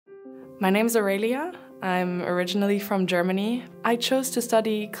My name's Aurelia. I'm originally from Germany. I chose to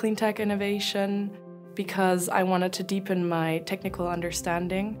study Cleantech Innovation because I wanted to deepen my technical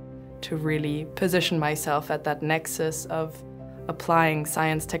understanding, to really position myself at that nexus of applying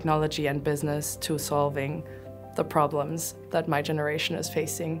science, technology, and business to solving the problems that my generation is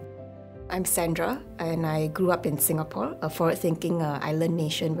facing. I'm Sandra, and I grew up in Singapore, a forward-thinking island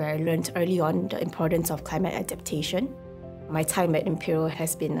nation where I learned early on the importance of climate adaptation. My time at Imperial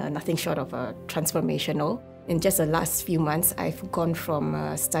has been nothing short of transformational. In just the last few months, I've gone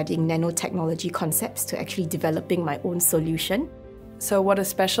from studying nanotechnology concepts to actually developing my own solution. So what is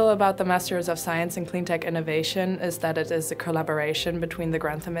special about the Masters of Science in Cleantech Innovation is that it is a collaboration between the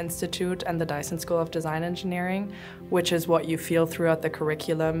Grantham Institute and the Dyson School of Design Engineering, which is what you feel throughout the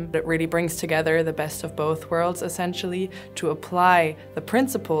curriculum. It really brings together the best of both worlds, essentially, to apply the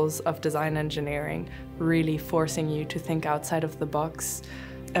principles of design engineering, really forcing you to think outside of the box,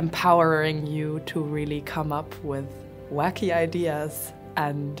 empowering you to really come up with wacky ideas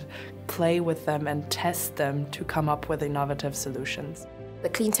and play with them and test them to come up with innovative solutions. The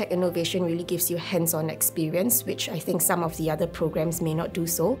Cleantech Innovation really gives you hands-on experience, which I think some of the other programs may not do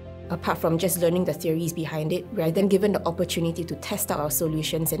so. Apart from just learning the theories behind it, we are then given the opportunity to test out our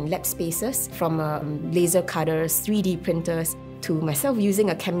solutions in lab spaces, from laser cutters, 3D printers, to myself using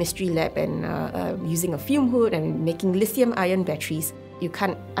a chemistry lab and using a fume hood and making lithium-ion batteries. You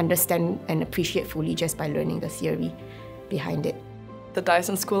can't understand and appreciate fully just by learning the theory behind it. The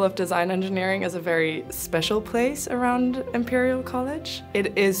Dyson School of Design Engineering is a very special place around Imperial College.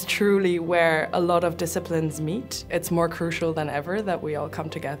 It is truly where a lot of disciplines meet. It's more crucial than ever that we all come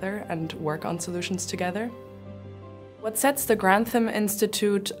together and work on solutions together. What sets the Grantham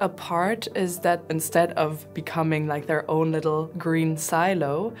Institute apart is that instead of becoming like their own little green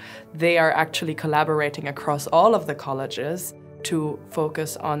silo, they are actually collaborating across all of the colleges to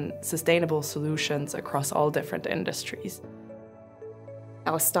focus on sustainable solutions across all different industries.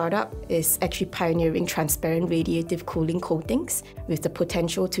 Our startup is actually pioneering transparent radiative cooling coatings with the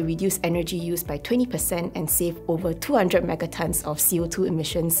potential to reduce energy use by 20% and save over 200 megatons of CO2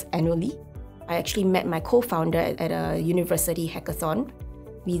 emissions annually. I actually met my co-founder at a university hackathon.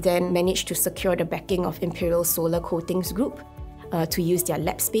 We then managed to secure the backing of Imperial Solar Coatings Group to use their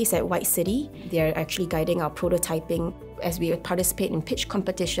lab space at White City. They are actually guiding our prototyping as we participate in pitch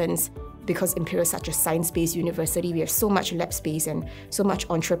competitions. Because Imperial is such a science-based university, we have so much lab space and so much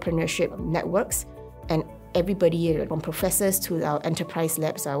entrepreneurship networks. And everybody, from professors to our enterprise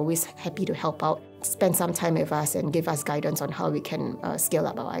labs, are always happy to help out, spend some time with us and give us guidance on how we can scale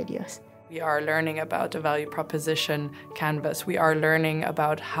up our ideas. We are learning about the value proposition canvas. We are learning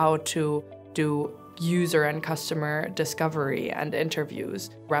about how to do user and customer discovery and interviews,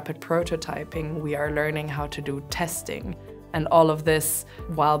 rapid prototyping. We are learning how to do testing. And all of this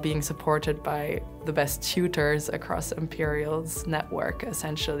while being supported by the best tutors across Imperial's network,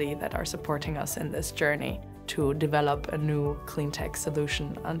 essentially, that are supporting us in this journey to develop a new clean tech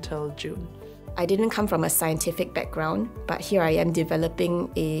solution until June. I didn't come from a scientific background, but here I am developing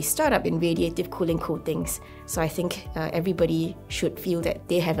a startup in radiative cooling coatings. So I think everybody should feel that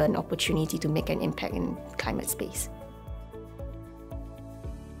they have an opportunity to make an impact in climate space.